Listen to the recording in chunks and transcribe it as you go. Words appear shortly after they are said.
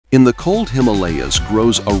In the cold Himalayas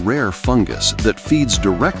grows a rare fungus that feeds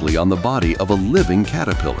directly on the body of a living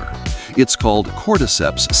caterpillar. It's called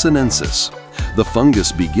Cordyceps sinensis. The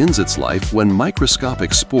fungus begins its life when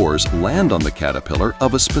microscopic spores land on the caterpillar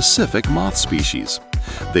of a specific moth species.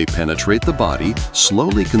 They penetrate the body,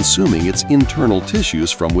 slowly consuming its internal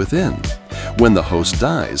tissues from within. When the host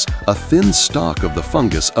dies, a thin stalk of the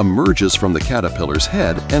fungus emerges from the caterpillar's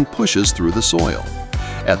head and pushes through the soil.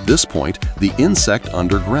 At this point, the insect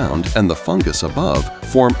underground and the fungus above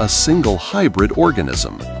form a single hybrid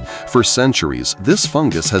organism. For centuries, this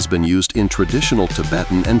fungus has been used in traditional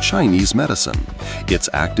Tibetan and Chinese medicine. Its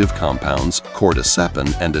active compounds,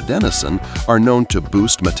 cordycepin and adenosine, are known to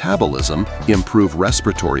boost metabolism, improve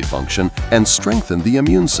respiratory function, and strengthen the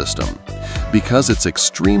immune system. Because it's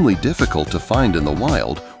extremely difficult to find in the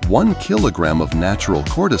wild, 1 kilogram of natural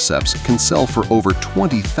cordyceps can sell for over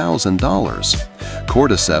 $20,000.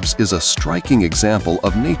 Cordyceps is a striking example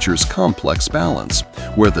of nature's complex balance,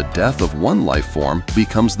 where the death of one life form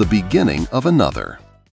becomes the beginning of another.